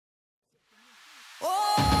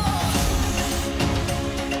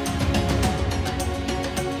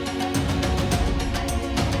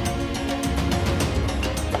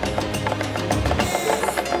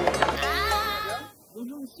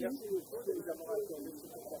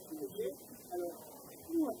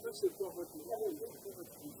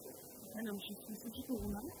Alors, je suis Sophie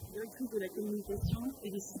Corona, directrice de la communication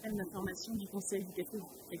et des systèmes d'information du Conseil du café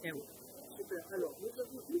et cacao. Super. Alors, nous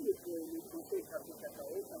avons vu le Conseil café et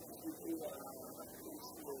cacao, ça participé à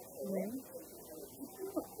Oui.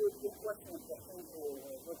 Pourquoi c'est important pour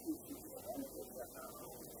votre institution?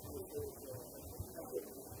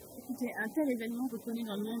 Écoutez, un tel événement reconnu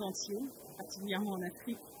dans le monde entier, particulièrement en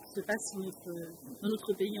Afrique, se passe dans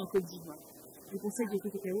notre pays, en Côte d'Ivoire. Le Conseil du café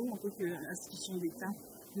et cacao, en tant qu'institution d'État,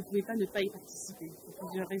 ne pouvait pas ne pas y participer, pour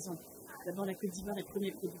plusieurs raisons. D'abord, la Côte d'Ivoire est le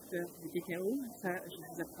premier producteur de cacao, ça je ne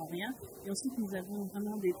vous apprends rien. Et ensuite, nous avons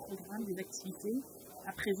vraiment des programmes, des activités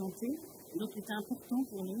à présenter. Et donc, il était important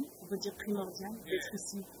pour nous, on peut dire primordial, d'être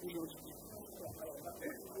ici aujourd'hui.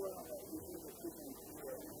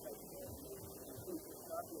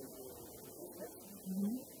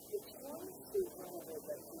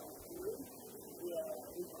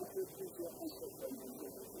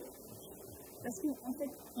 Parce que, en fait,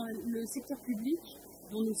 le secteur public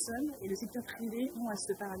dont nous sommes et le secteur privé ont à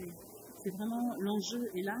se parler. C'est vraiment l'enjeu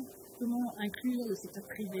est là. Comment inclure le secteur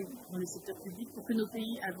privé dans le secteur public pour que nos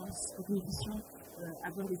pays avancent, pour que nous puissions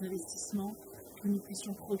avoir des investissements, que nous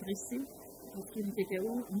puissions progresser. Pour ce qui est du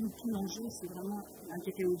cacao, nous, tout l'enjeu, c'est vraiment un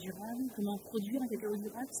cacao durable. Comment produire un cacao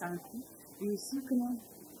durable, ça a un coût. Et aussi, comment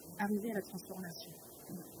arriver à la transformation.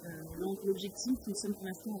 Donc l'objectif, nous sommes pour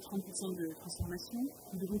l'instant à 30% de transformation.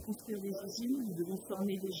 Nous devons construire des usines, nous devons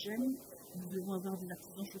former des jeunes, nous devons avoir des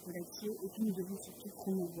artisans chocolatiers et puis nous devons surtout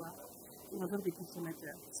promouvoir pour avoir des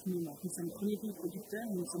consommateurs. Ce qui nous manque. Nous sommes le premier pays producteur,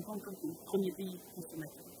 mais nous ne sommes pas encore le premier pays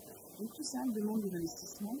consommateur. Donc tout ça demande des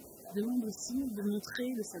investissements, demande aussi de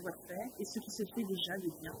montrer le savoir-faire et ce qui se fait déjà de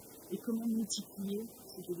bien et comment multiplier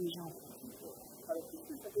ce qui est déjà en place. Alors, qu'est-ce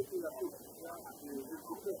que ça fait pour la Côte d'Ivoire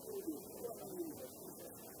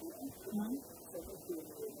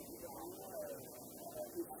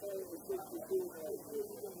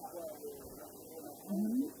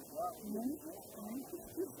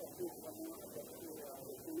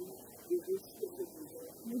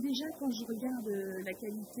Mais déjà, quand je regarde la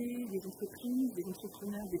qualité des entreprises, des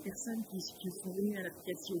entrepreneurs, des personnes qui sont venues à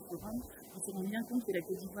l'application au forum, on se rend bien compte que la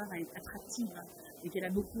Côte d'Ivoire est attractive et qu'elle a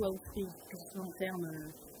beaucoup à offrir, que ce soit en termes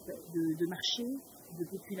de marché, de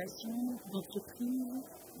population, d'entreprise,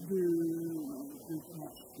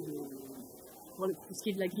 pour ce qui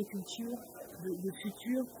est de l'agriculture, de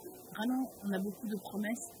futur. Vraiment, on a beaucoup de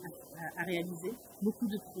promesses à réaliser, beaucoup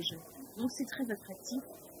de projets. Donc c'est très attractif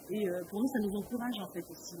et pour nous, ça nous encourage en fait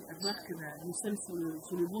aussi à voir que nous sommes sur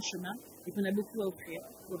le bon chemin et qu'on a beaucoup à offrir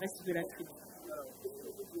au reste de l'Afrique.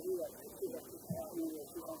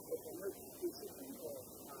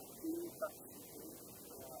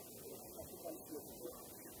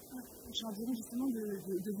 J'en dirais justement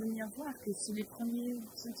de venir voir que c'est les premiers,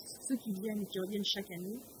 ceux qui viennent et qui reviennent chaque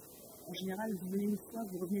année. En général, vous venez une fois,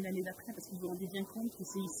 vous revenez l'année d'après parce que vous vous rendez bien compte que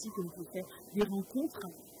c'est ici que vous pouvez faire des rencontres.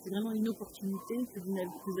 C'est vraiment une opportunité que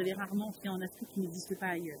vous avez rarement fait en Afrique, qui n'existe pas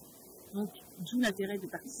ailleurs. Donc, d'où l'intérêt de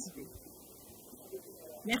participer.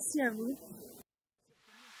 Merci à vous.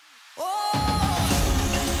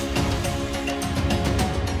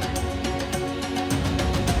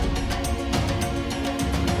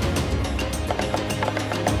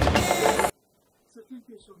 So thank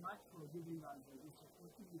you so much for giving us this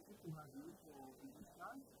opportunity to have you in this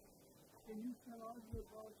class. Can you tell us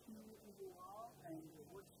about who you are and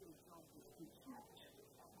what's your job description?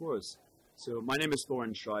 Of course. So my name is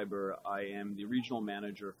Thorin Schreiber. I am the regional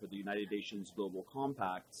manager for the United Nations Global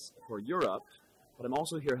Compacts for Europe, but I'm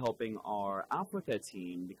also here helping our Africa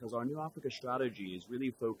team because our new Africa strategy is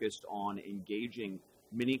really focused on engaging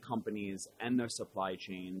many companies and their supply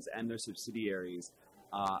chains and their subsidiaries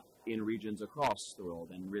in regions across the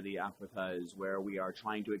world. And really Africa is where we are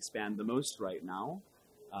trying to expand the most right now.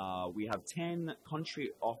 We have 10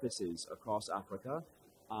 country offices across Africa,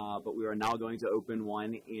 but we are now going to open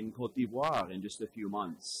one in Côte d'Ivoire in just a few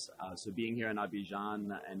months. So being here in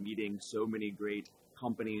Abidjan and meeting so many great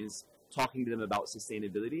companies, talking to them about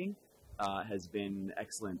sustainability has been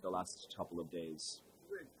excellent the last couple of days.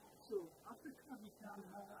 Great. So Africa become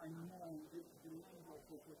more and more the land of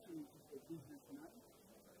opportunity for businessmen.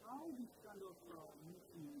 How this kind of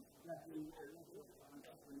meetings gathering a lot of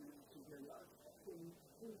entrepreneurs together can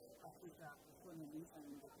boost Africa economy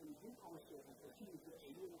and can give also opportunity for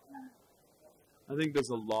you? I think there's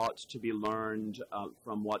a lot to be learned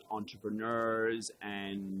from what entrepreneurs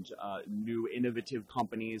and new innovative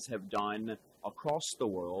companies have done across the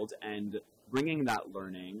world, and bringing that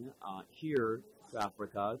learning here to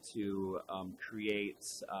Africa to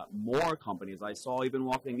create more companies. I saw even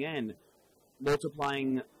walking in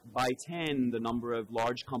multiplying by 10 the number of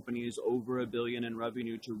large companies over $1 billion in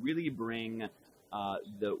revenue to really bring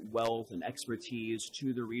the wealth and expertise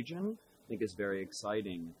to the region, I think is very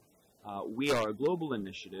exciting. We are a global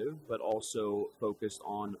initiative, but also focused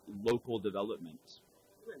on local development.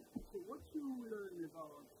 Great. So what you learn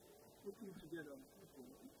about putting together people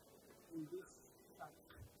in this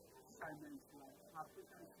assignment, like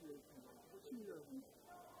African creation, what you learn,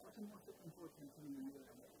 what's the most important thing you learn?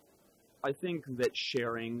 I think that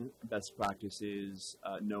sharing best practices,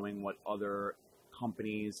 knowing what other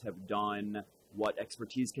companies have done, what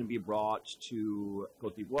expertise can be brought to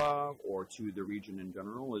Côte d'Ivoire or to the region in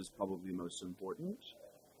general is probably most important.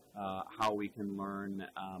 How we can learn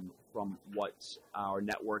from what our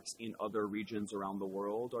networks in other regions around the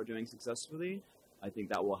world are doing successfully, I think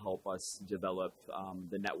that will help us develop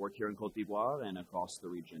the network here in Côte d'Ivoire and across the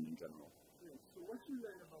region in general. Yes. So what you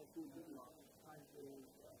learn about Côte d'Ivoire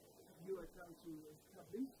as you are trying to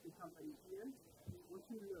establish the company here, what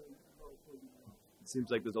you learn about Côte d'Ivoire? It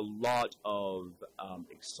seems like there's a lot of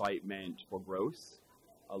excitement for growth,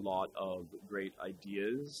 a lot of great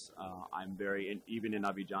ideas. I'm even in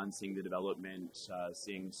Abidjan, seeing the development,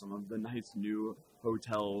 seeing some of the nice new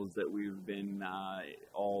hotels that we've been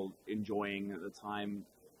all enjoying at the time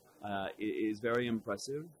is very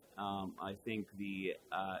impressive. I think the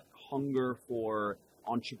hunger for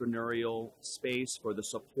entrepreneurial space, for the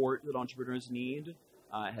support that entrepreneurs need,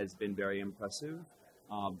 has been very impressive.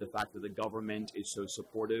 The fact that the government is so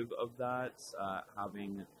supportive of that,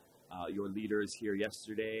 having your leaders here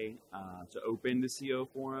yesterday to open the CEO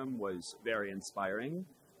Forum was very inspiring.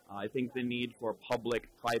 I think the need for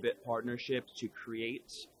public-private partnerships to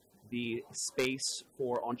create the space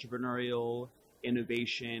for entrepreneurial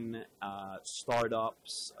innovation,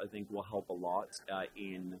 startups, I think will help a lot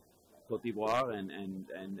in Côte d'Ivoire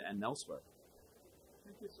and elsewhere.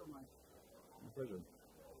 Thank you so much. My pleasure.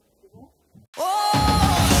 Oh!